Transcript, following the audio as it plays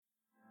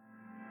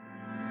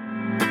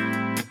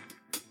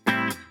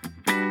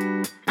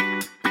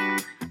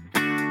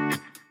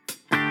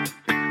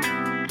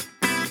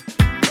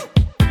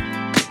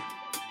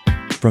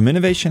From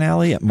Innovation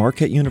Alley at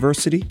Marquette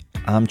University,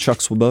 I'm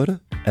Chuck Swoboda,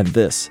 and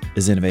this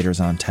is Innovators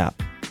on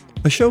Tap,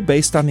 a show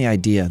based on the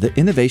idea that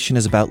innovation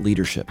is about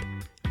leadership.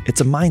 It's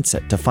a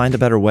mindset to find a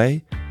better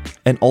way,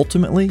 and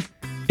ultimately,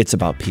 it's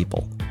about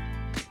people.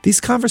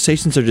 These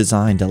conversations are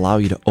designed to allow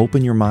you to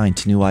open your mind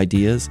to new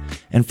ideas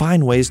and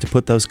find ways to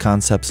put those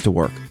concepts to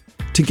work.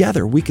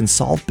 Together, we can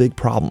solve big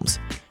problems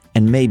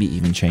and maybe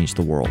even change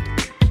the world.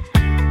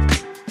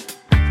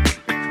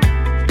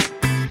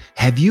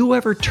 Have you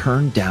ever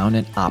turned down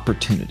an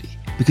opportunity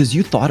because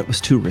you thought it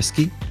was too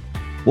risky?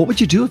 What would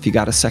you do if you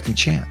got a second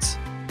chance?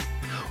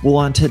 Well,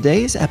 on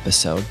today's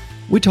episode,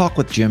 we talk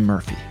with Jim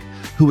Murphy,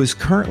 who is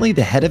currently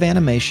the head of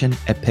animation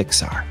at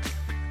Pixar,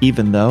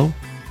 even though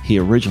he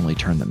originally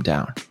turned them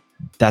down.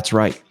 That's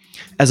right.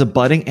 As a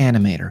budding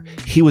animator,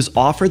 he was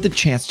offered the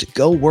chance to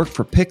go work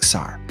for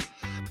Pixar.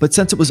 But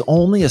since it was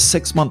only a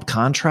 6-month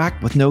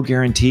contract with no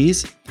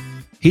guarantees,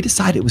 he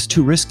decided it was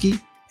too risky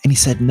and he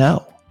said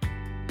no.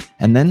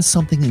 And then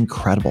something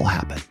incredible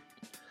happened.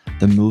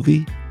 The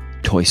movie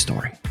Toy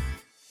Story.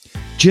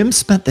 Jim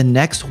spent the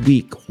next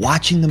week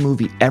watching the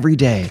movie every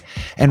day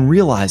and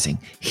realizing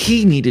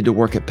he needed to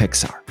work at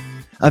Pixar.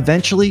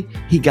 Eventually,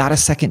 he got a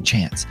second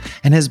chance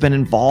and has been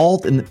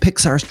involved in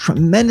Pixar's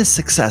tremendous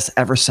success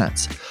ever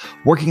since,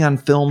 working on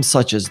films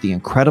such as The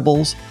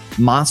Incredibles,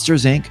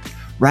 Monsters, Inc.,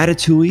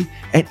 Ratatouille,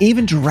 and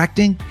even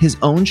directing his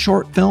own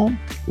short film,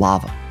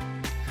 Lava.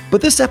 But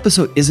this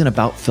episode isn't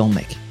about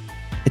filmmaking.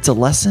 It's a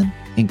lesson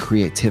in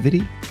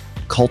creativity,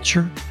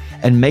 culture,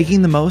 and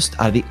making the most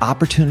out of the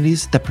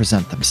opportunities that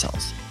present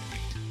themselves.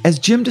 As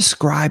Jim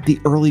described the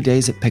early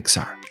days at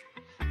Pixar,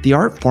 the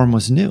art form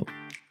was new.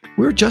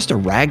 We were just a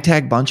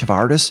ragtag bunch of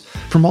artists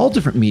from all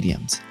different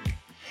mediums.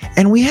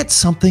 And we had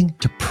something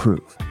to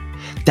prove.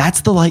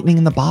 That's the lightning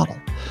in the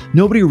bottle.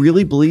 Nobody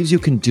really believes you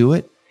can do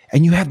it,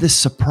 and you have this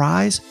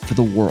surprise for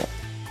the world.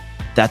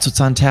 That's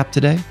what's on tap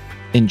today.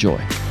 Enjoy.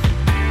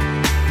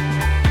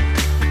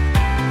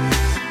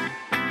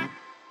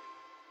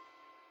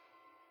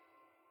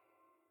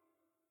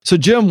 So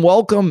Jim,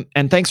 welcome,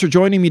 and thanks for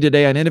joining me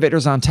today on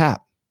Innovators on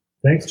Tap.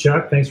 Thanks,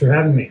 Chuck. Thanks for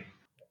having me.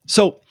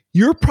 So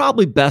you're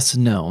probably best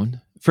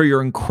known for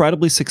your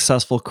incredibly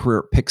successful career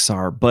at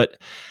Pixar, but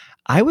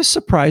I was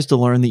surprised to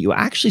learn that you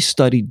actually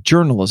studied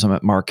journalism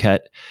at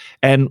Marquette.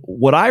 And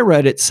what I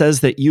read, it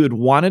says that you had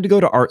wanted to go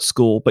to art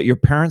school, but your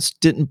parents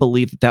didn't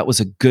believe that that was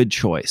a good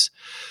choice.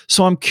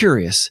 So I'm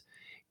curious,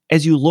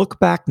 as you look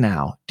back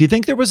now, do you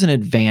think there was an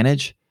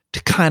advantage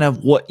to kind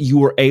of what you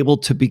were able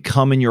to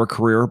become in your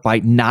career by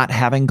not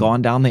having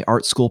gone down the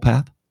art school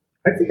path?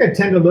 I think I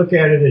tend to look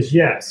at it as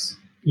yes,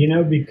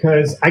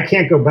 because I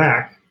can't go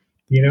back,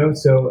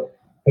 so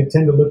I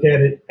tend to look at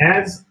it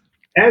as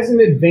an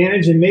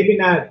advantage, and maybe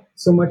not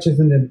so much as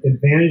an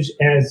advantage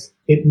as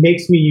it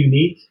makes me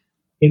unique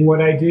in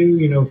what I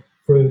do.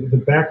 For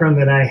the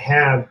background that I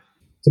have,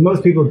 to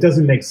most people, it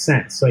doesn't make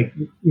sense. Like,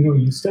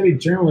 you study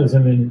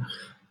journalism, and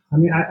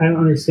I don't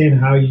understand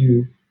how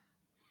you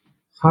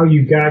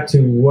got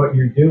to what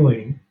you're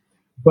doing.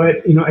 But,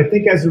 I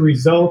think as a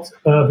result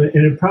of it,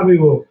 and it probably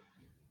will,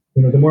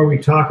 the more we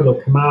talk,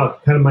 it'll come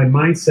out, kind of my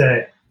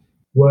mindset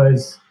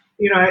was,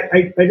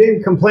 I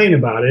didn't complain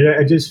about it.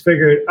 I just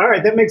figured, all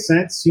right, that makes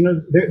sense.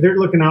 They're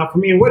looking out for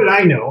me. And what did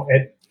I know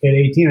at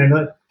 18? I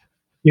know,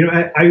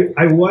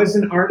 I was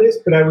an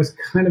artist, but I was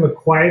kind of a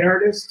quiet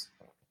artist.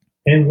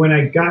 And when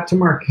I got to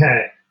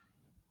Marquette,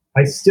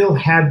 I still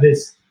had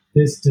this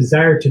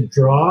desire to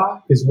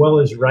draw as well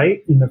as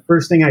write. And the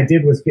first thing I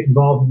did was get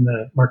involved in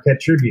the Marquette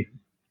Tribune.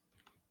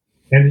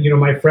 And,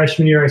 my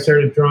freshman year, I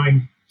started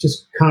drawing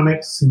just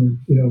comics and,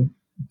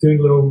 doing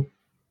little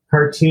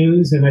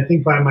cartoons. And I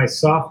think by my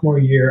sophomore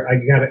year, I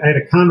had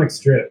a comic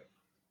strip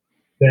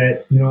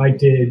that, I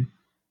did,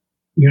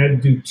 I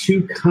had to do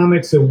 2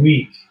 comics a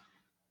week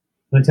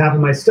on top of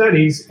my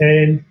studies.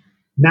 And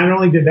not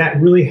only did that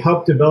really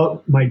help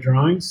develop my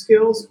drawing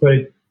skills, but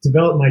it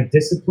developed my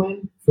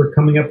discipline for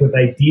coming up with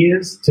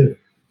ideas to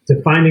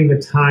finding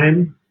the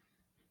time,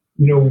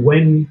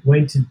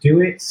 when to do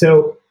it.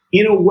 So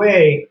in a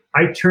way,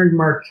 I turned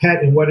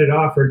Marquette and what it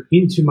offered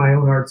into my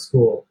own art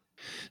school.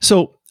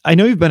 So I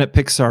know you've been at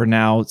Pixar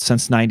now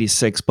since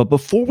 '96, but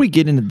before we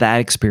get into that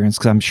experience,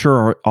 because I'm sure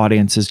our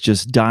audience is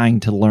just dying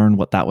to learn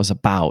what that was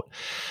about,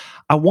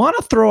 I want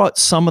to throw out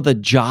some of the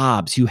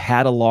jobs you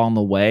had along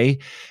the way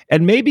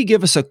and maybe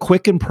give us a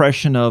quick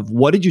impression of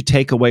what did you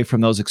take away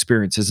from those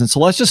experiences. And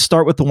so let's just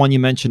start with the one you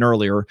mentioned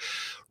earlier,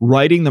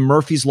 writing the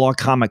Murphy's Law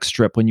comic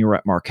strip when you were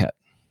at Marquette.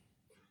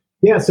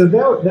 Yeah, so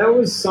that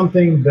was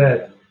something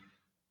that,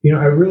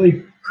 I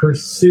really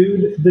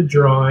pursued the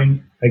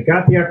drawing. I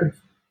got the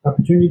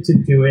opportunity to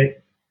do it.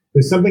 It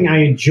was something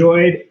I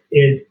enjoyed.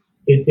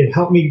 It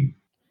helped me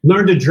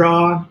learn to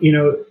draw,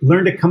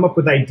 learn to come up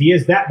with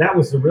ideas. That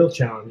was the real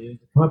challenge,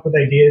 to come up with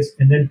ideas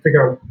and then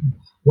figure out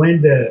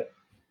when are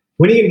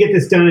you going to get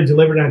this done and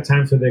delivered on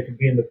time so that it could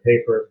be in the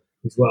paper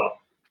as well.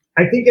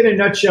 I think in a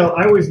nutshell,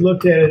 I always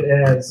looked at it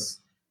as,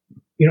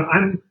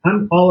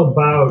 I'm all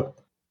about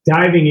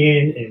diving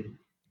in and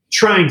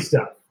trying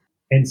stuff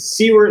and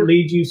see where it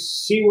leads you,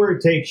 see where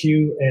it takes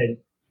you, and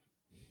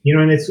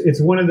And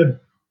it's one of the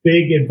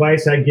big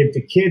advice I give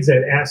to kids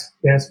that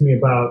ask me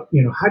about,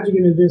 how'd you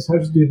get into this?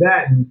 How'd you do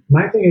that? And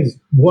my thing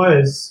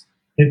was,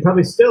 and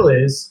probably still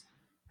is,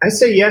 I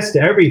say yes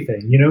to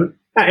everything,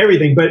 not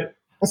everything, but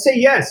I say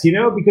yes,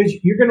 because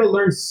you're going to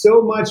learn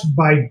so much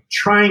by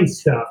trying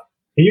stuff,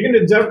 and you're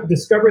going to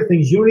discover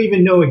things you don't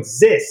even know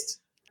exist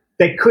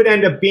that could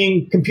end up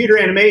being computer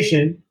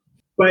animation.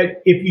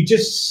 But if you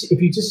just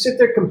sit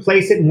there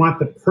complacent and want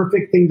the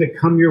perfect thing to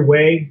come your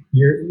way,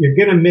 you're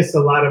going to miss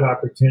a lot of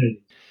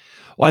opportunity.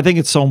 Well, I think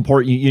it's so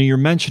important. You're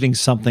mentioning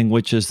something,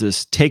 which is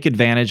this: take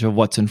advantage of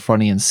what's in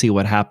front of you and see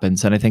what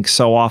happens. And I think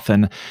so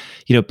often,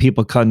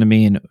 people come to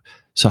me and,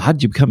 so how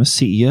did you become a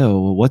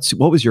CEO?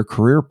 What was your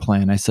career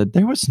plan? I said,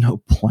 there was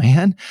no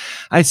plan.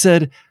 I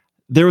said,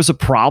 there was a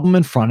problem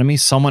in front of me.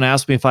 Someone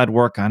asked me if I'd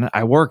work on it.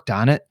 I worked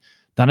on it.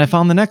 Then I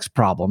found the next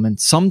problem. And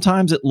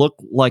sometimes it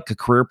looked like a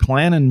career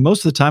plan, and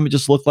most of the time it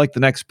just looked like the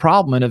next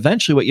problem. And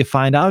eventually what you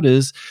find out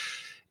is,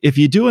 if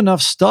you do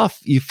enough stuff,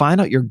 you find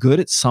out you're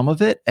good at some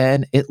of it,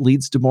 and it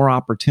leads to more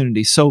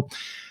opportunities. So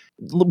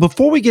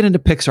before we get into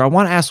Pixar, I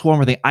want to ask one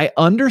more thing. I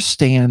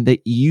understand that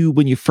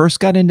when you first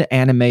got into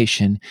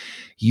animation,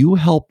 you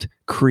helped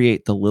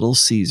create the Little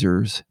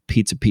Caesars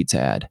Pizza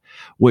ad,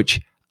 which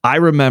I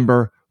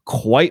remember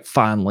quite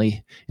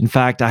fondly. In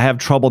fact, I have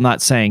trouble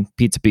not saying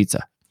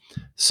pizza.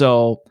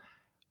 So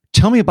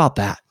tell me about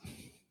that.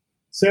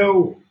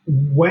 So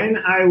when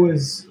I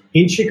was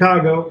in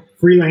Chicago,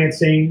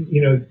 freelancing,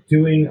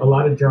 doing a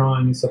lot of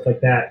drawing and stuff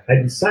like that,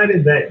 I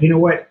decided that,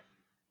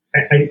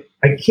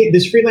 I can't,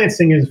 this freelance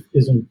thing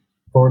isn't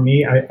for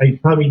me. I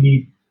probably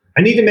need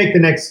to make the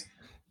next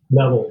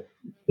level,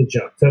 the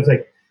jump. So it's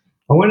like,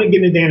 I want to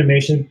get into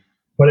animation,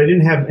 but I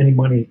didn't have any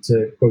money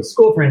to go to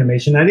school for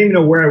animation. I didn't even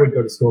know where I would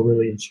go to school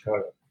really in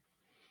Chicago.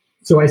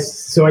 So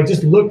I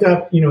just looked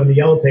up, in the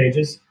Yellow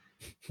Pages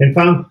and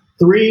found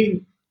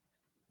three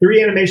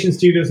animation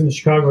studios in the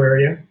Chicago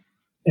area.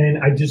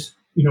 And I just,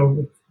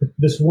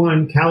 this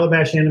one,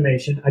 Calabash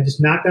Animation, I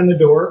just knocked on the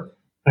door.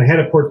 I had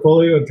a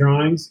portfolio of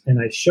drawings and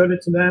I showed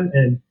it to them,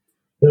 and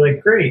they're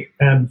like, great.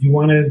 Do you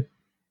want to,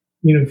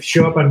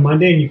 show up on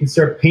Monday and you can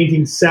start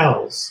painting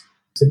cells?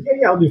 I said,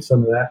 yeah, I'll do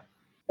some of that.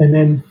 And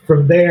then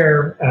from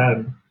there,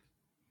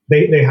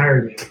 they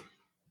hired me.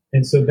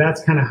 And so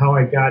that's kind of how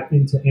I got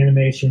into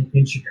animation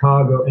in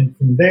Chicago. And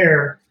from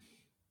there,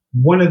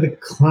 one of the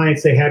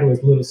clients they had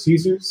was Little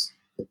Caesars.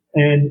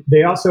 And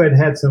they also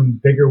had some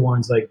bigger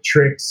ones like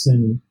Trix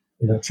and,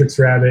 Trix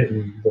Rabbit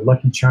and the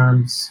Lucky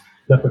Charms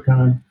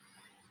Leprechaun.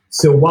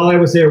 So while I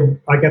was there,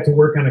 I got to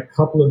work on a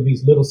couple of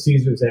these Little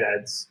Caesars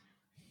ads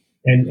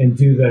and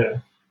do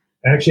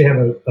I actually have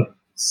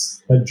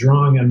a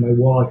drawing on my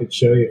wall I could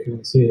show you if you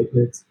want to see it.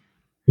 It's,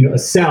 a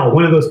cell,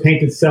 one of those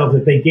painted cells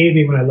that they gave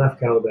me when I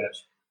left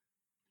Calabash.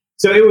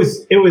 So it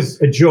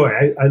was a joy.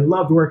 I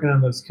loved working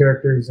on those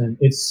characters, and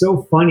it's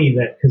so funny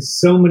that because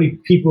so many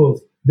people,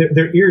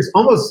 their ears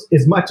almost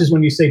as much as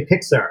when you say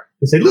Pixar,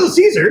 they say Little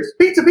Caesars,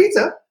 pizza.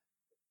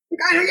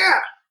 Like, yeah,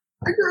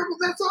 I grew up with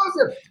that's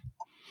awesome.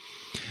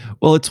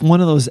 Well, it's one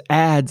of those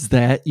ads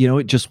that,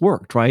 it just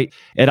worked, right?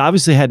 It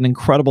obviously had an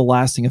incredible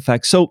lasting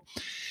effect. So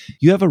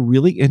you have a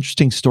really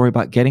interesting story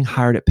about getting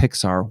hired at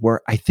Pixar,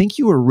 where I think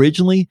you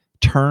originally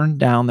turned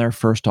down their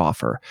first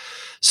offer.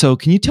 So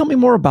can you tell me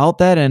more about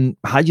that and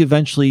how you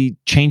eventually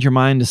change your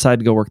mind and decide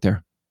to go work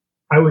there?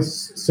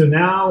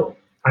 Now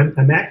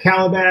I'm at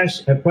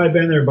Calabash. I've probably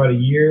been there about a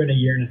year and a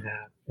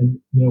half. And,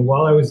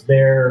 while I was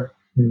there,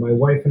 my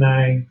wife and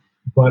I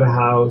bought a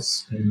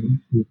house, and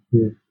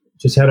we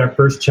just had our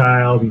first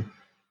child. And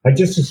I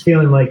just was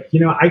feeling like,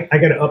 I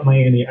got to up my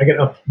ante. I got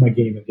to up my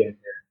game again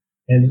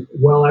here. And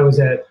while I was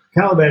at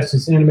Calabash,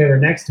 this animator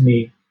next to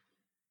me,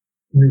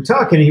 we were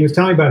talking, and he was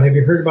telling me about, have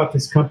you heard about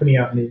this company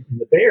out in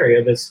the Bay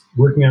Area that's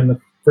working on the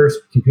first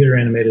computer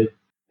animated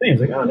thing? I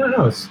was like, oh,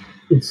 no, it's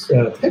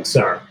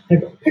Pixar. I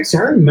go, Pixar,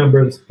 I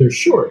remember their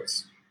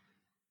shorts.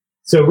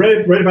 So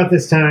right about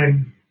this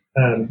time,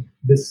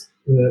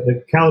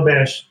 the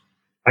Calabash,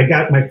 I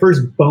got my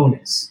first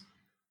bonus.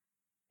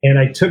 And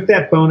I took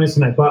that bonus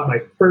and I bought my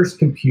first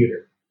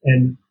computer.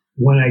 And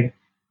when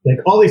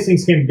all these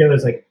things came together, I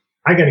was like,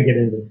 I got to get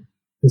into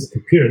this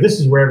computer. This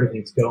is where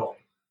everything's going.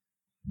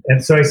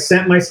 And so I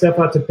sent my stuff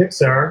out to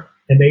Pixar,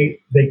 and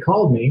they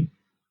called me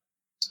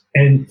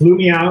and flew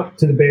me out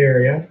to the Bay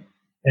Area,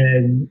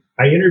 and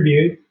I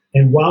interviewed.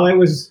 And while I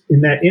was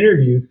in that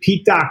interview,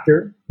 Pete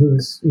Docter,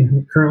 who's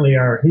currently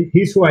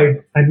he's who I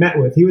met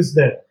with. He was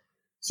the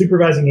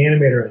supervising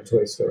animator on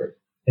Toy Story,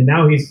 and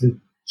now he's the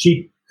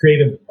chief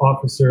creative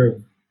officer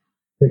of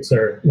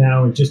Pixar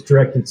now, and just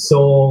directed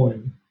Soul.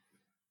 And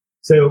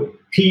so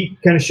Pete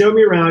kind of showed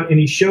me around, and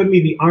he showed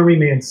me the Army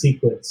Man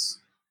sequence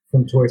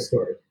from Toy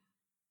Story.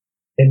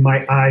 And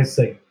my eyes,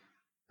 I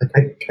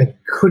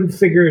couldn't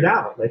figure it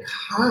out. Like,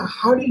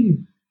 how do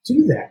you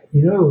do that?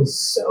 It was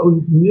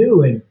so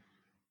new. And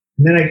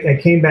then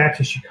I came back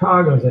to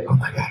Chicago. I was like, oh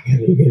my God,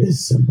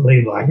 this is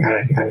unbelievable. I got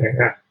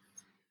it.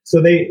 So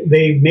they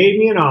made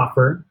me an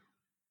offer,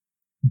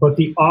 but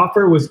the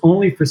offer was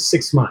only for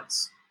 6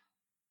 months.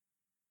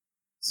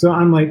 So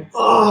I'm like,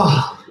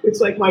 oh,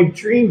 it's like my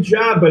dream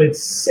job, but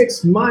it's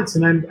 6 months,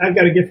 and I've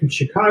got to get from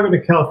Chicago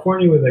to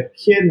California with a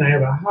kid, and I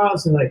have a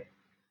house, and like,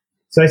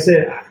 so I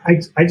said,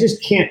 I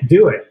just can't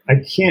do it. I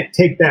can't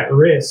take that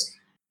risk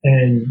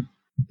and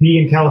be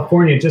in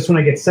California. Just when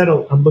I get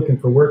settled, I'm looking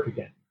for work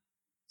again.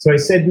 So I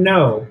said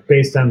no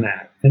based on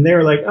that. And they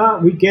were like, oh,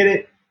 we get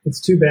it.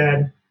 It's too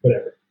bad,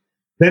 whatever.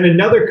 Then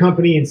another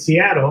company in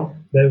Seattle,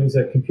 that was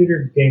a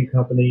computer game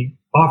company,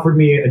 offered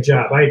me a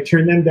job. I had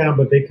turned them down,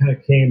 but they kind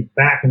of came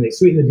back and they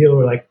sweetened the deal.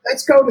 We're like,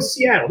 let's go to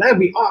Seattle. That'd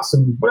be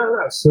awesome.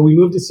 So we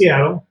moved to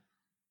Seattle.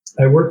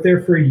 I worked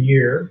there for a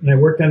year, and I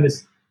worked on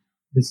this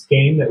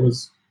game that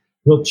was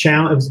real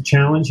challenge. It was a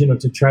challenge,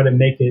 to try to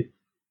make it,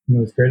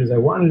 as great as I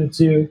wanted it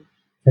to.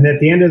 And at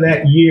the end of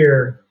that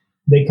year,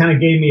 they kind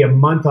of gave me a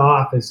month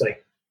off. It's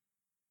like,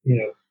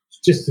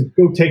 just to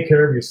go take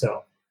care of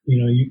yourself.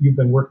 You've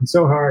been working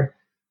so hard.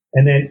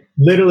 And then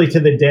literally to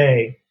the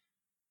day,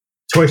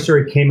 Toy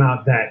Story came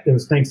out it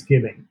was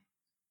Thanksgiving.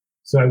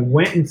 So I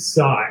went and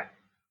saw it,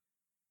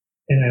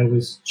 and I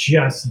was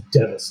just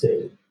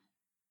devastated.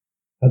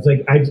 I was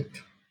like,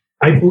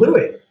 I blew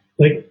it.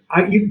 Like,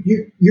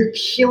 you're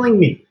killing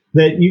me.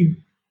 That you,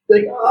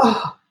 like,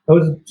 I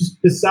was just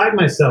beside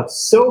myself,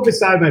 so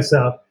beside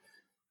myself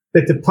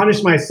that to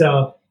punish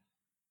myself,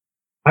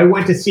 I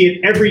went to see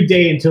it every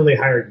day until they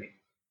hired me.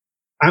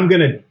 I'm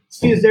going to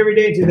see this every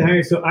day until they hired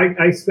me. So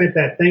I spent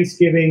that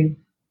Thanksgiving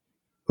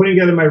putting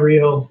together my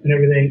reel and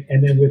everything.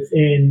 And then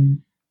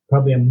within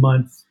probably a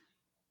month,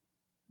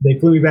 they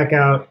flew me back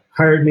out,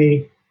 hired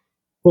me,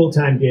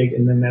 full-time gig.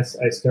 And then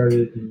I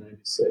started in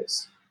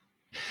 96.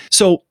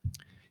 So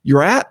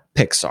you're at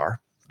Pixar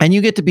and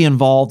you get to be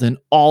involved in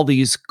all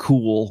these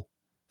cool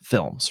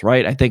films,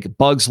 right? I think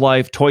Bug's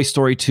Life, Toy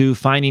Story 2,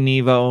 Finding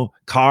Nemo,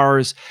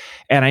 Cars.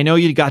 And I know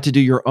you got to do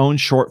your own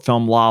short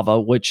film, Lava,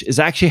 which is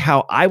actually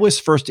how I was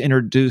first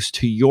introduced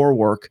to your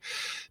work,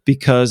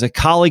 because a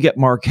colleague at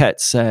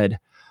Marquette said,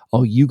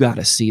 oh, you got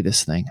to see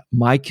this thing.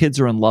 My kids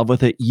are in love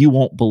with it. You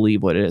won't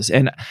believe what it is.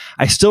 And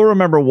I still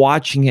remember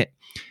watching it.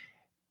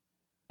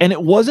 And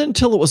it wasn't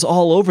until it was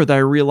all over that I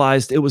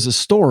realized it was a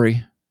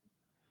story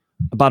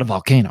about a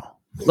volcano.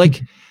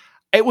 Like,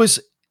 it was,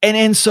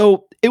 and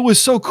so it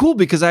was so cool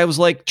because I was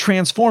like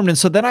transformed. And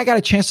so then I got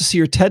a chance to see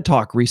your TED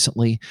Talk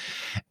recently,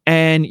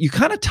 and you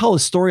kind of tell a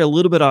story a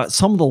little bit about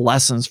some of the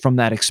lessons from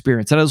that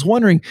experience. And I was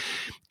wondering,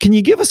 can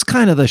you give us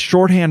kind of the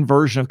shorthand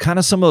version of kind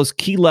of some of those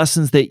key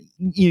lessons that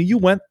you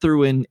went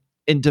through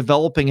in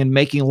developing and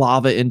making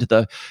Lava into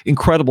the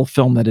incredible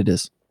film that it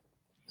is?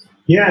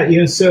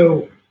 Yeah.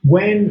 So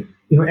when,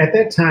 at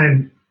that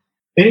time,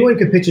 anyone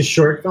could pitch a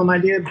short film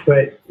idea,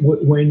 but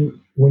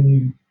when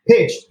you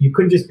pitched, you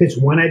couldn't just pitch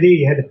one idea,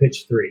 you had to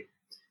pitch three.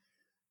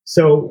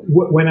 So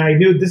when I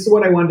knew this is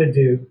what I wanted to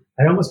do,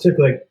 I almost took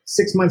like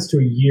 6 months to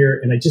a year,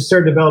 and I just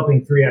started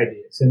developing three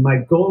ideas. And my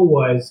goal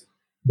was,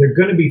 there are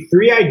going to be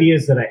three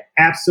ideas that I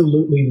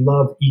absolutely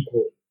love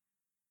equally.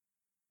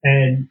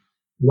 And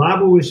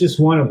Lava was just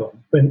one of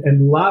them.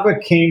 And Lava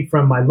came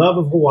from my love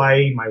of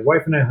Hawaii. My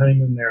wife and I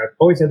honeymooned there. I've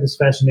always had this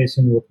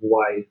fascination with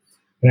Hawaii.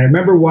 And I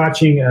remember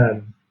watching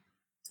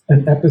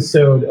an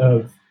episode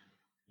of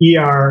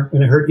ER,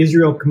 and I heard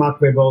Israel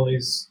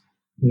Kamakawiwo'ola's,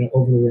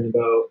 Over the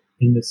Rainbow,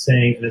 in the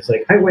saying, and it's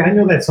like, I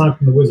know that song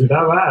from The Wizard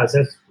of Oz.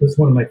 That's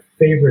one of my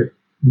favorite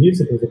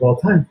musicals of all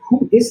time.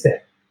 Who is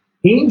that?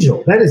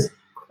 Angel. That is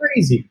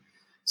crazy.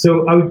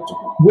 So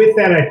with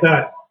that, I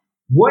thought,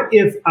 what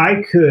if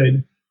I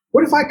could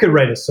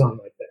write a song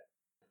like that?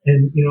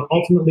 And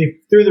ultimately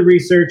through the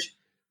research,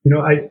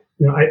 I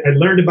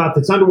learned about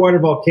this underwater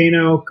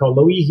volcano called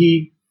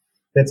Loihi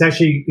that's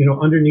actually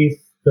underneath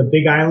the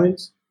Big Island.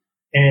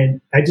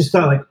 And I just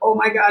thought, like, oh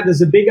my God, does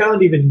the Big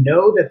Island even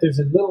know that there's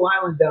a little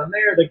island down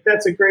there? Like,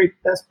 that's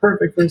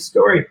perfect for a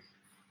story.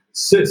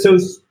 So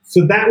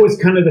that was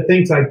kind of the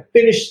thing. So I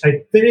finished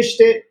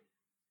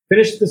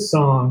the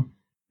song.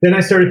 Then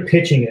I started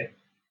pitching it.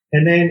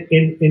 And then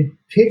in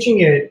pitching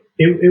it,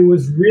 it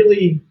was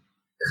really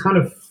kind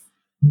of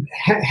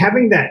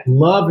having that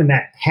love and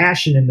that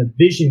passion and the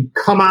vision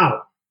come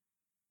out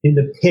in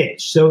the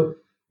pitch. So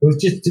it was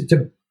just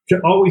to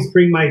always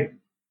bring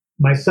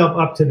myself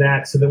up to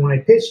that, so that when I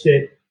pitched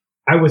it,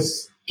 I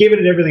was giving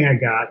it everything I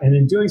got. And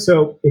in doing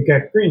so, it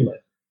got greenlit.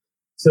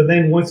 So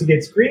then once it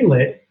gets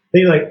greenlit,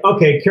 they're like,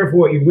 okay, careful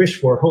what you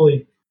wish for.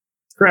 Holy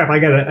crap, I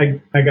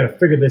gotta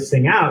figure this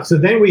thing out. So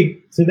then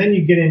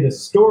you get into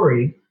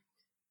story.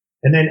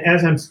 And then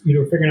as I'm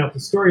figuring out the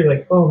story,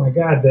 like, oh my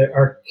God,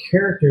 our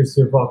characters,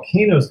 they're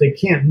volcanoes, they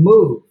can't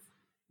move.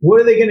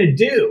 What are they gonna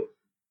do?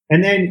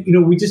 And then,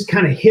 we just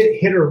kind of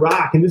hit a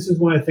rock. And this is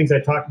one of the things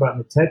I talked about in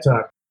the TED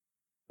Talk.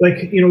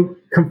 Like,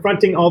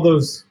 confronting all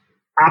those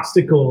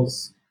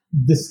obstacles,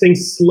 this thing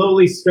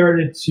slowly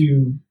started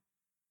to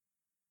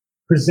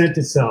present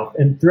itself.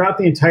 And throughout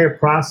the entire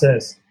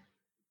process,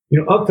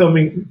 of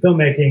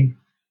filmmaking,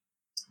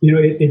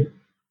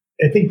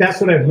 I think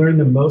that's what I've learned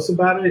the most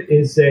about it,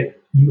 is that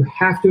you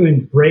have to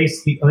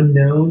embrace the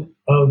unknown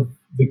of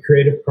the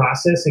creative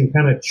process and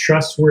kind of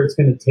trust where it's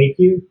going to take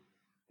you.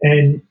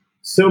 And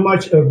so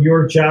much of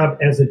your job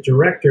as a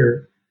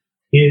director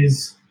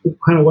is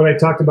kind of what I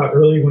talked about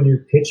earlier when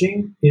you're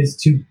pitching, is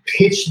to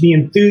pitch the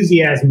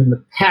enthusiasm and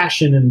the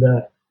passion and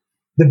the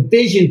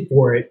vision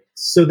for it,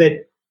 so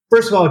that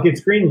first of all, it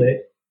gets greenlit.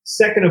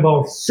 Second of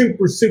all,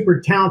 super, super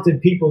talented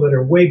people that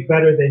are way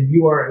better than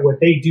you are at what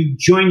they do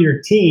join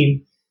your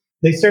team.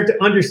 They start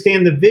to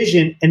understand the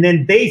vision, and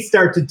then they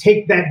start to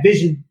take that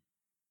vision,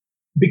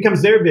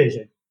 becomes their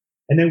vision.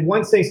 And then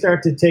once they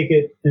start to take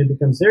it and it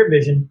becomes their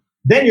vision,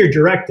 then you're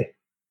directing.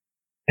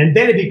 And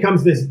then it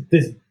becomes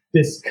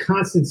this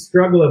constant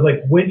struggle of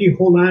like, when do you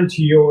hold on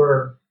to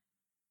your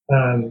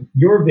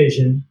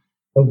vision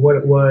of what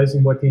it was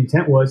and what the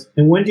intent was,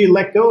 and when do you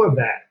let go of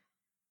that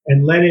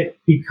and let it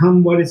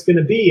become what it's going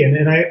to be?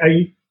 And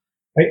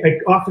I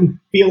often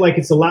feel like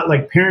it's a lot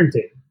like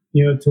parenting,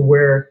 to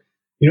where,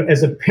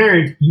 as a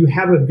parent, you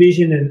have a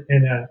vision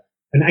and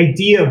an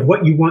idea of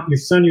what you want your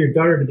son or your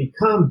daughter to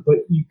become, but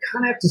you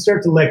kind of have to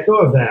start to let go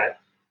of that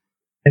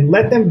and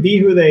let them be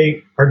who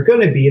they are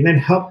going to be, and then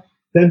help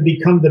them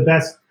become the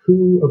best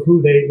of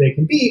who they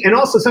can be. And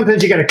also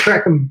sometimes you got to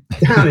crack them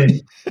down,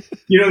 and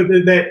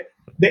that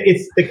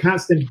it's the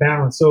constant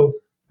balance. So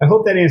I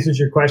hope that answers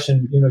your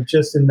question,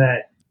 just in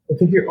that I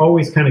think you're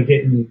always kind of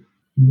getting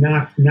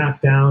knocked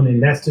down,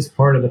 and that's just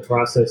part of the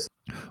process.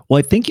 Well,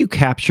 I think you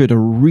captured a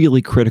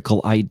really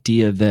critical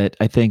idea that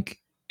I think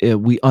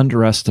we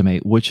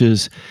underestimate, which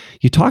is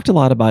you talked a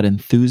lot about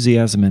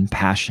enthusiasm and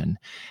passion.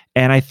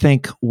 And I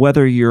think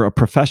whether you're a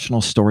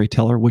professional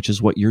storyteller, which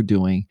is what you're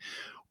doing,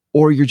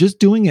 or you're just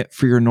doing it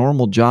for your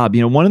normal job.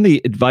 One of the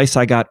advice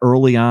I got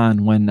early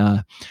on when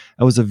I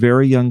was a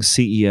very young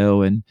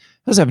CEO and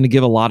I was having to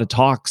give a lot of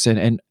talks, and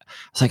I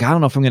was like, I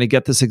don't know if I'm going to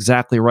get this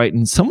exactly right.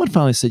 And someone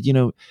finally said, you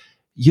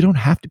don't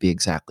have to be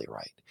exactly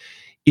right.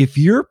 If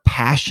you're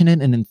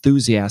passionate and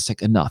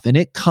enthusiastic enough and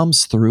it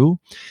comes through,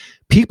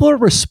 people are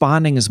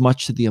responding as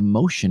much to the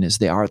emotion as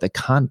they are the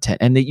content,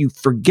 and that you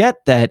forget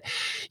that,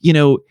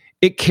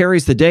 it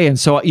carries the day. And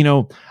so,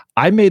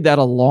 I made that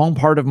a long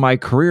part of my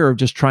career of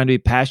just trying to be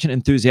passionate,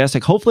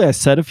 enthusiastic. Hopefully I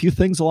said a few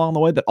things along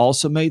the way that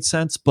also made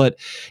sense, but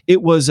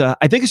it was, I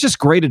think it's just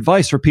great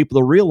advice for people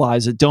to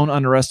realize that don't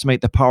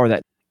underestimate the power of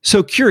that.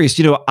 So curious,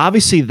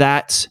 obviously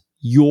that's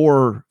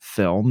your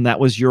film.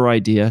 That was your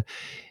idea.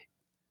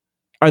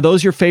 Are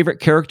those your favorite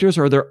characters,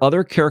 or are there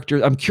other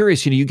characters? I'm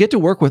curious, you get to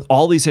work with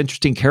all these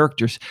interesting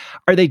characters.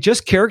 Are they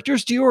just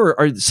characters to you, or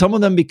are some of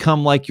them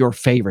become like your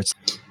favorites?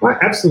 Well,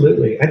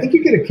 absolutely. I think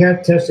you get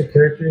attached to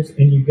characters,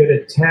 and you get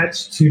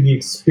attached to the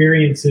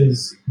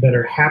experiences that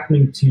are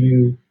happening to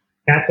you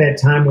at that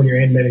time when you're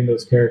animating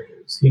those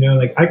characters.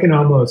 Like I can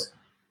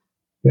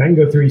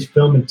go through each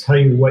film and tell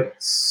you what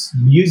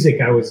music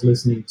I was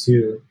listening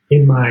to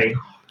in my,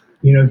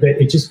 that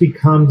it just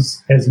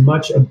becomes as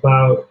much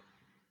about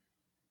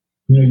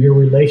your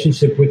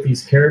relationship with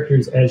these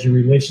characters as your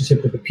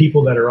relationship with the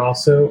people that are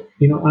also,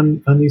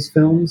 on these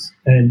films.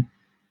 And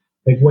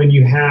like when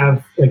you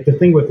have like the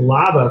thing with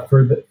Lava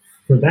for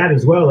that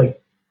as well,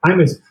 like I'm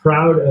as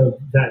proud of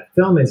that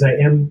film as I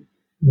am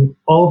with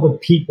all the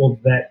people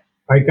that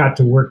I got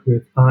to work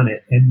with on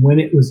it. And when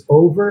it was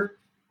over,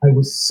 I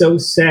was so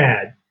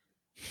sad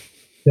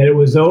that it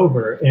was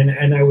over.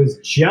 And I was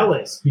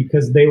jealous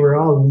because they were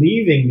all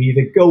leaving me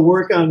to go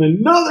work on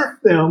another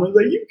film. I was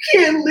like, you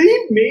can't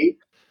leave me.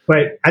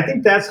 But I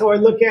think that's how I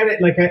look at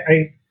it. Like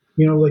I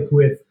like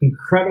with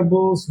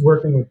Incredibles,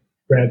 working with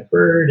Brad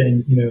Bird,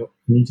 and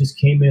he just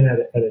came in at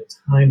a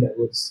time that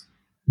was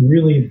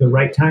really the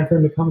right time for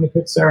him to come to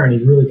Pixar, and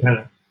he really kind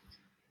of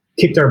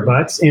kicked our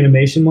butts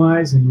animation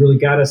wise, and really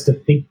got us to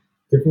think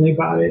differently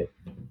about it.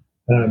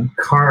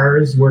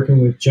 Cars,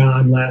 working with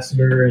John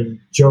Lasseter and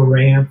Joe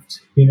Ranft,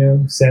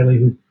 sadly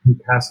who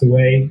passed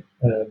away.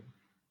 Then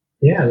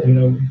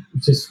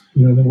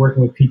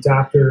working with Pete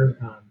Docter.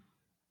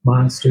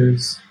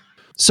 Monsters.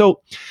 So,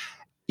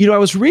 I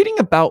was reading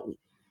about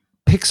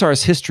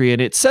Pixar's history,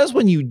 and it says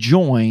when you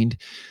joined,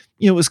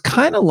 it was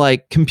kind of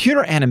like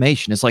computer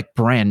animation is like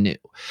brand new.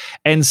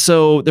 And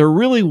so there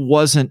really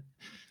wasn't,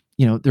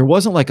 there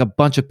wasn't like a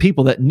bunch of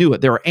people that knew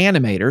it. There were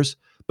animators,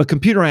 but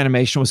computer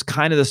animation was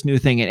kind of this new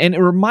thing. And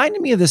it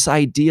reminded me of this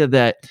idea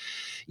that,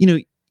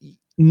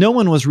 no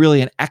one was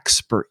really an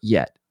expert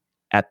yet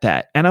at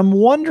that. And I'm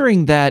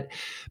wondering that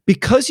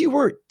because you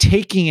were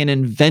taking and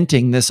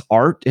inventing this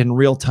art in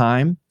real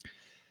time,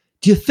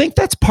 do you think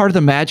that's part of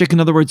the magic? In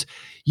other words,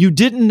 you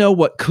didn't know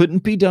what couldn't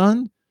be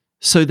done,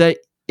 so that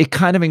it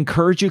kind of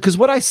encouraged you? Because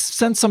what I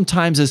sense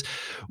sometimes is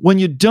when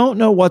you don't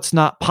know what's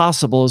not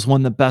possible is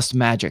when the best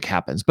magic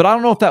happens. But I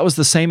don't know if that was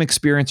the same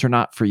experience or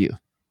not for you.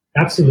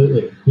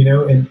 Absolutely.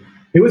 And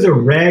it was a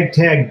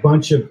ragtag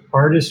bunch of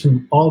artists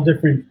from all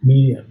different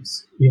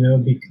mediums.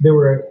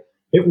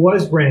 It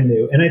was brand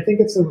new. And I think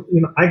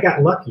I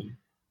got lucky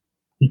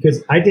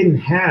because I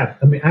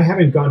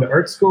haven't gone to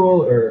art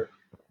school, or,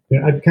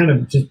 I've kind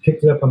of just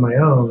picked it up on my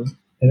own.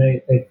 And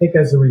I think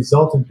as a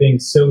result of being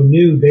so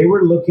new, they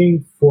were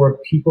looking for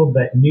people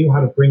that knew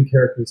how to bring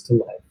characters to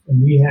life.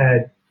 And we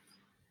had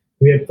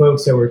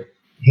folks that were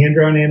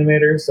hand-drawn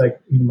animators, like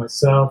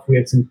myself. We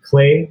had some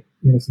clay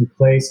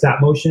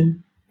stop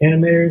motion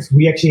animators.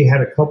 We actually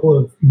had a couple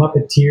of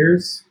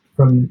Muppeteers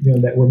from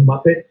that were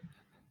Muppet,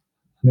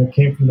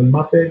 came from the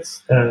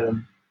Muppets.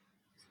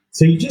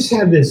 So you just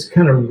had this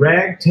kind of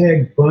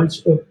ragtag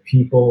bunch of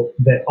people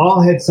that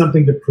all had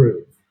something to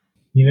prove.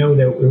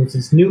 That it was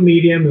this new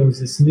medium, it was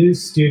this new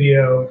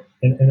studio,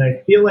 and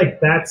I feel like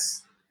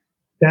that's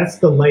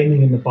the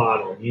lightning in the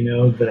bottle.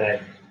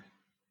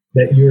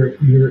 That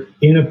you're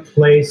in a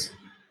place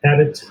at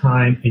a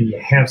time and you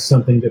have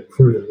something to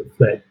prove.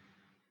 That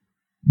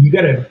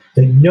that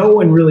no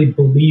one really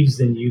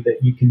believes in you that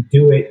you can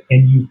do it,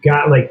 and you've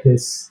got like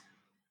this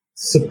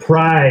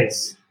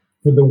surprise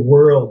for the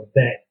world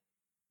that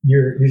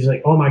you're just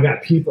like, oh my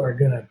God, people are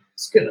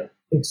it's gonna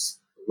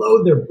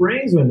explode their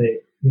brains when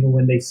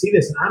they see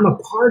this, and I'm a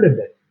part of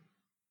it.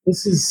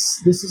 This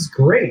is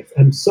great.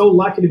 I'm so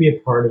lucky to be a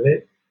part of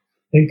it.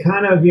 And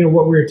kind of,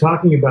 what we were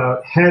talking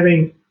about,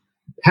 having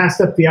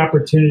passed up the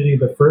opportunity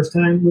the first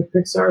time with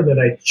Pixar, that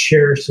I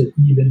cherish it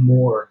even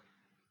more,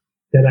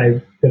 that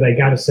I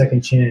got a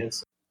second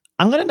chance.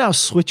 I'm going to now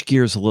switch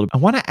gears a little bit. I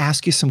want to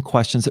ask you some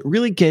questions that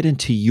really get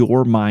into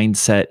your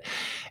mindset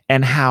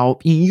and how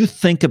you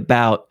think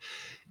about,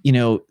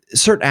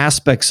 certain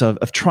aspects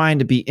of trying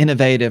to be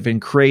innovative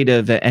and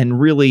creative and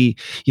really,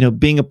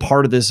 being a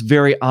part of this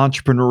very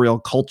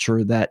entrepreneurial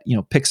culture that,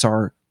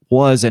 Pixar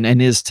was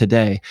and is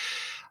today.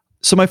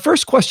 So my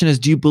first question is,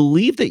 do you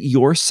believe that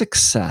your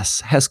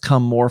success has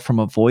come more from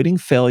avoiding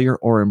failure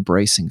or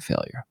embracing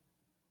failure?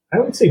 I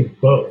would say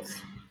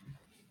both.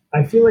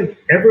 I feel like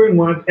everyone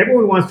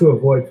wants to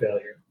avoid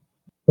failure,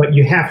 but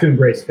you have to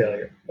embrace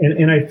failure.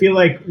 And I feel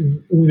like,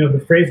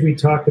 the phrase we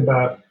talked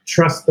about,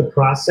 trust the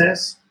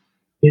process,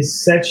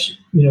 is such,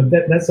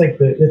 that's like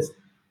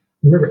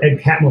remember Ed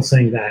Catmull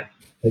saying that,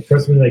 like,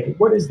 trust me, like,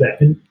 what is that?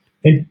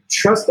 And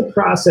trust the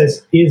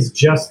process is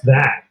just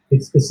that.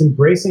 It's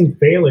embracing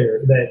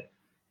failure, that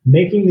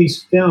making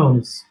these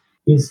films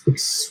is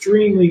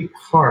extremely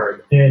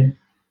hard. And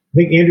I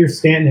think Andrew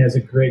Stanton has a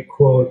great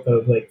quote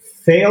of like,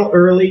 fail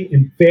early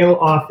and fail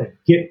often.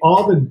 Get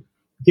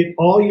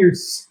all your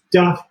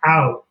stuff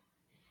out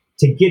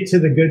to get to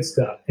the good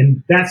stuff.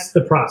 And that's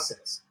the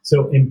process.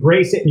 So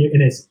embrace it,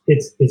 and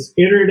it's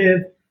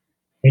iterative,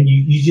 and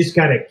you just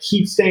got to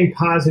keep staying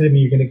positive,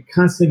 and you're going to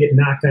constantly get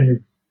knocked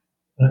on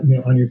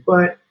your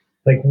butt.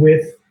 Like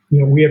with,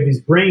 we have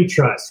these brain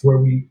trusts where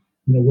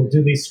we'll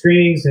do these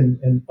screenings,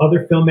 and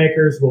other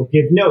filmmakers will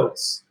give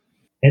notes,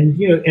 and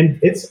and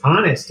it's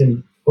honest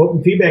and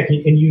open feedback,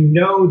 and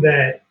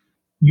that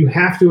you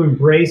have to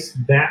embrace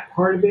that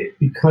part of it,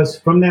 because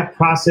from that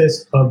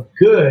process of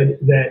good,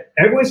 that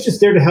everyone's just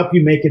there to help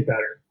you make it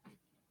better.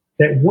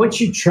 That once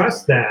you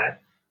trust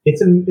that,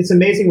 it's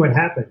amazing what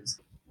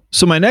happens.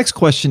 So my next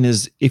question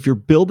is, if you're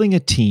building a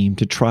team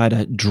to try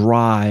to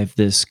drive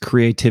this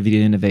creativity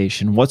and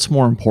innovation, what's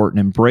more important,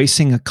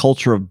 embracing a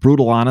culture of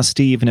brutal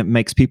honesty, even if it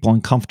makes people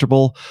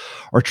uncomfortable,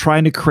 or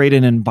trying to create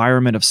an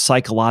environment of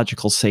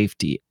psychological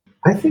safety?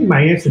 I think my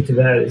answer to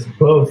that is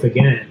both,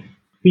 again,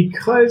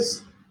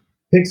 because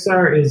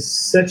Pixar is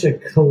such a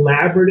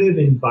collaborative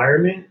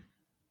environment,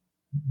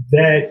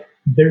 that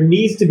there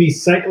needs to be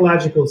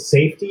psychological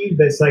safety.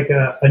 That's like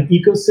an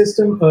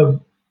ecosystem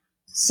of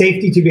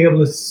safety to be able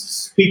to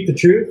speak the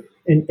truth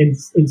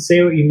and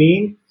say what you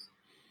mean,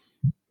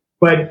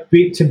 but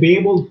to be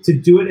able to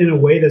do it in a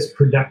way that's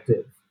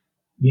productive.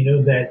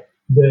 That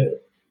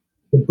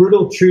the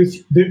brutal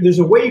truth, there's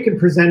a way you can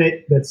present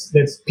it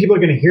that's people are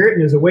going to hear it,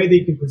 and there's a way that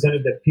you can present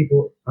it that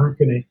people aren't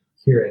going to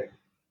hear it.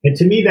 And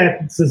to me,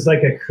 that's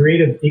like a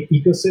creative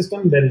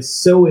ecosystem that is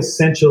so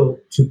essential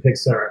to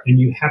Pixar, and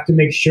you have to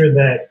make sure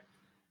that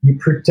you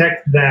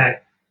protect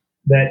that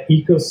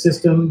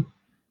ecosystem,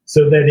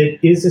 so that it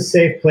is a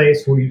safe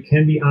place where you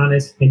can be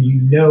honest, and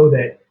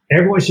that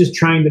everyone's just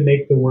trying to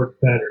make the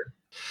work better.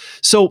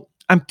 So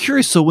I'm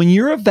curious, so when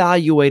you're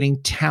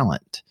evaluating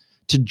talent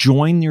to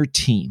join your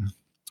team,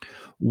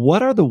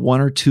 what are the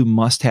one or two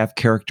must-have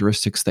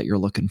characteristics that you're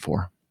looking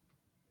for?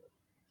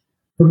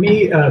 For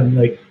me,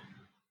 like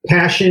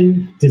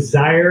passion,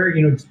 desire,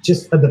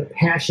 just the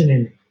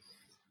passion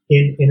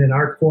in an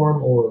art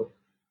form or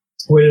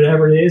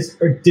whatever it is,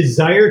 or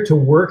desire to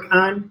work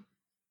on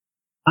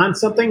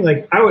something.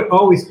 Like, I would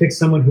always pick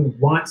someone who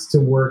wants to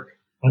work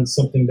on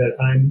something that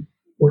I'm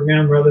working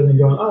on, rather than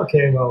going, oh,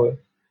 okay, well,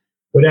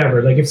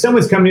 whatever. Like, if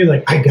someone's coming to you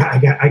like,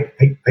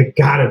 I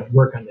gotta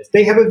work on this,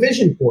 they have a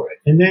vision for it,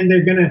 and then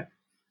they're gonna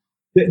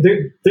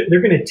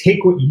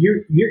take what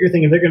you're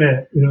thinking, they're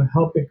gonna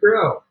help it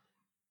grow.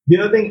 The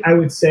other thing I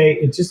would say,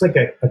 it's just like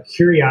a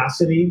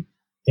curiosity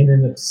and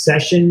an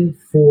obsession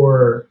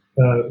for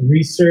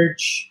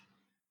research,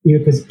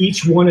 because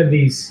each one of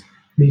these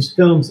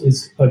films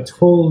is a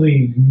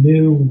totally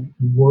new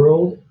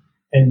world,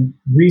 and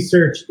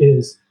research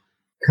is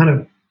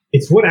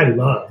it's what I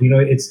love.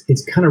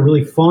 It's kind of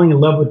really falling in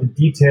love with the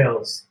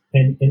details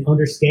and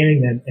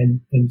understanding them,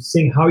 and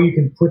seeing how you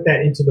can put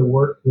that into the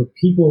work where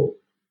people,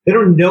 they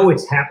don't know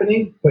it's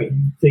happening, but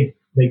they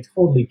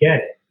totally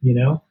get it,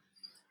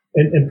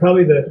 And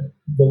probably the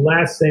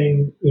last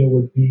thing,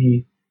 would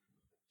be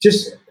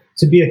just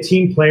to be a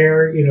team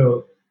player,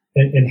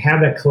 and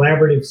have that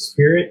collaborative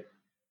spirit.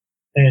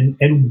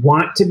 and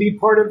want to be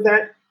part of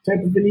that type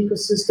of an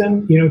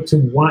ecosystem, to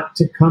want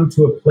to come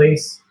to a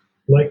place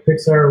like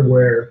Pixar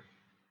where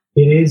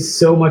it is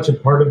so much a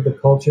part of the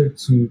culture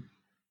to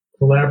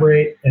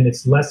collaborate, and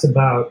it's less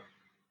about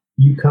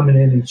you coming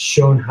in and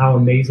showing how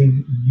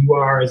amazing you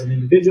are as an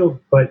individual,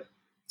 but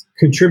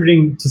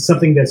contributing to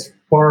something that's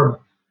far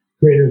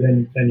greater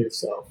than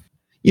yourself.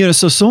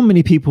 So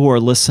many people who are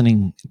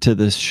listening to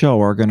this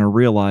show are going to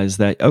realize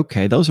that,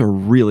 okay, those are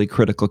really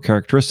critical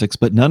characteristics,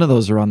 but none of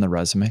those are on the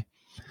resume.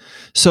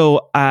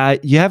 So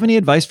you have any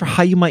advice for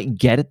how you might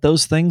get at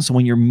those things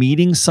when you're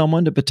meeting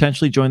someone to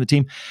potentially join the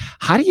team?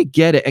 How do you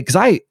get it? Because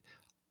I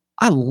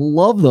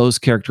love those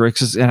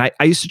characteristics, and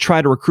I used to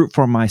try to recruit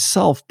for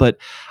myself, but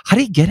how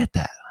do you get at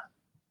that?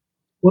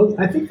 Well,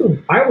 I think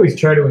I always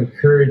try to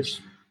encourage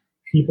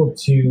people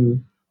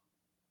to,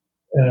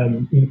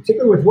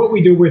 particularly with what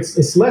we do,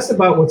 it's less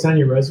about what's on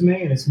your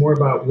resume and it's more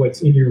about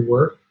what's in your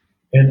work.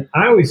 And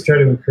I always try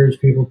to encourage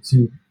people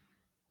to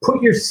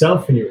put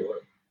yourself in your work.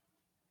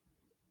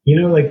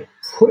 Like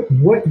put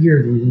what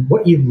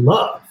you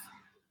love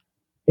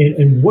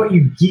and what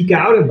you geek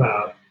out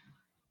about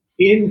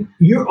in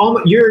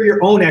you're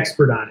your own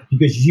expert on it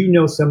because you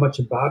know so much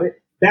about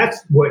it.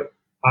 That's what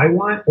I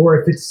want. Or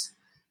if it's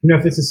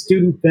a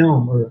student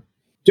film, or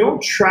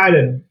don't try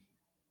to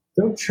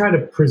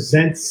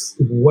present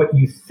what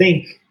you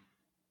think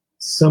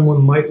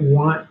someone might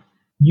want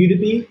you to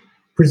be.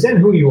 Present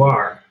who you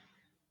are,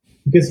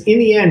 because in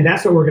the end,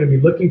 that's what we're going to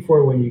be looking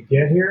for when you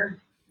get here,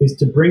 is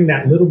to bring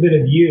that little bit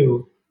of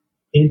you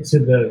into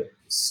the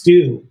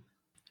stew.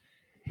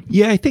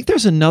 Yeah, I think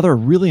there's another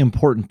really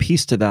important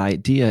piece to the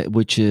idea,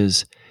 which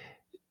is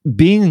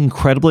being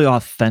incredibly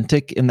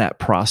authentic in that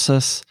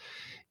process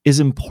is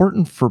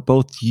important for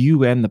both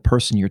you and the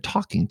person you're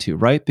talking to,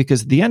 right?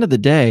 Because at the end of the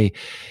day,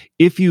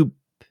 if you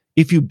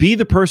be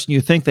the person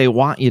you think they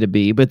want you to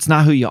be, but it's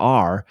not who you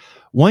are,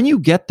 when you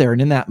get there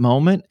and in that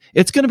moment,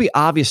 it's going to be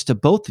obvious to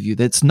both of you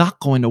that it's not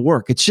going to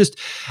work. It's just,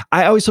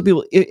 I always tell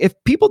people, if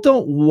people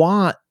don't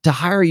want to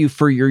hire you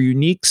for your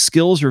unique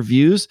skills or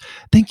views,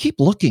 then keep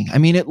looking. I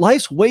mean,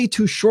 life's way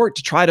too short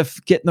to try to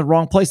get in the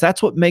wrong place.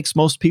 That's what makes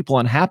most people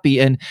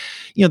unhappy. And,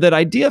 that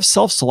idea of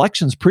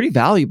self-selection is pretty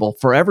valuable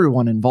for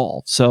everyone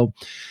involved. So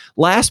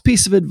last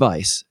piece of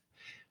advice,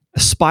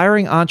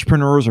 aspiring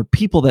entrepreneurs or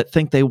people that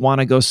think they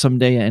want to go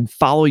someday and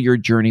follow your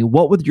journey,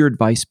 what would your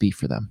advice be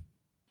for them?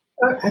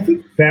 I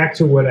think back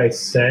to what I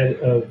said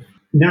of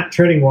not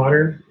treading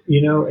water,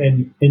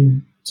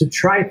 and to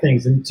try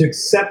things and to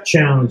accept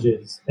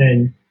challenges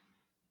and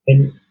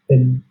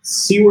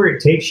see where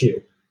it takes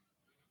you,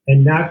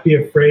 and not be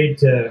afraid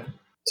to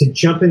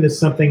jump into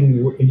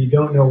something and you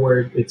don't know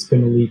where it's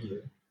going to lead you.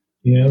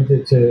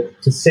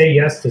 To say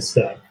yes to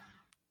stuff,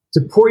 to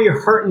pour your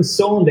heart and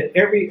soul into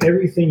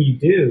everything you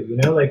do.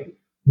 Like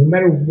no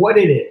matter what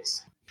it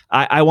is.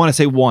 I want to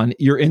say, one,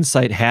 your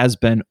insight has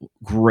been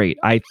great.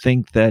 I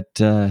think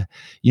that,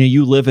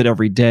 you live it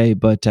every day,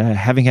 but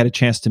having had a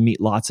chance to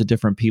meet lots of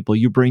different people,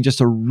 you bring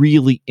just a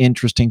really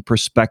interesting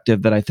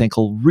perspective that I think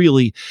will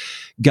really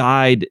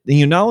guide,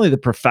 not only the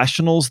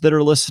professionals that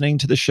are listening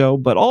to the show,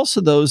 but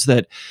also those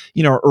that,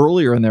 are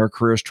earlier in their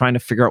careers trying to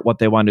figure out what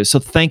they want to do. So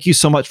thank you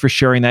so much for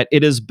sharing that.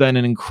 It has been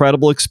an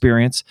incredible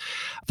experience.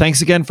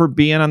 Thanks again for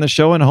being on the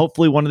show. And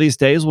hopefully one of these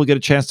days we'll get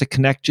a chance to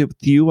connect with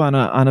you on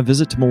a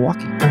visit to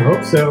Milwaukee. I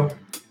hope so.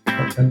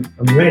 I'm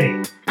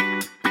ready.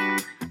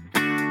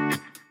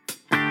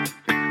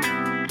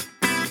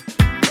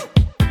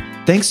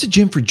 Thanks to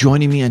Jim for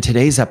joining me on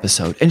today's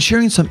episode and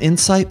sharing some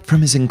insight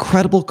from his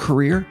incredible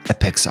career at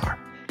Pixar.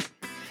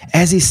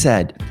 As he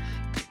said,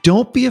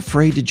 don't be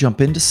afraid to jump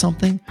into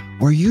something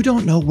where you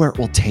don't know where it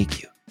will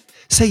take you.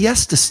 Say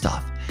yes to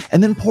stuff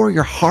and then pour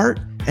your heart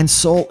and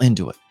soul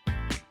into it.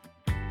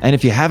 And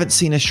if you haven't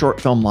seen his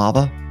short film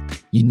Lava,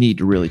 you need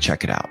to really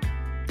check it out.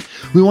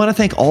 We want to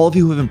thank all of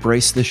you who have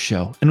embraced this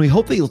show, and we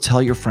hope that you'll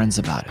tell your friends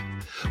about it.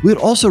 We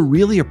would also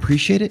really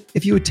appreciate it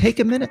if you would take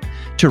a minute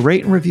to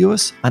rate and review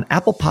us on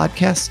Apple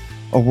Podcasts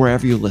or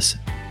wherever you listen.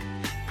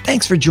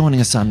 Thanks for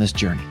joining us on this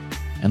journey,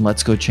 and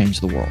let's go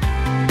change the world.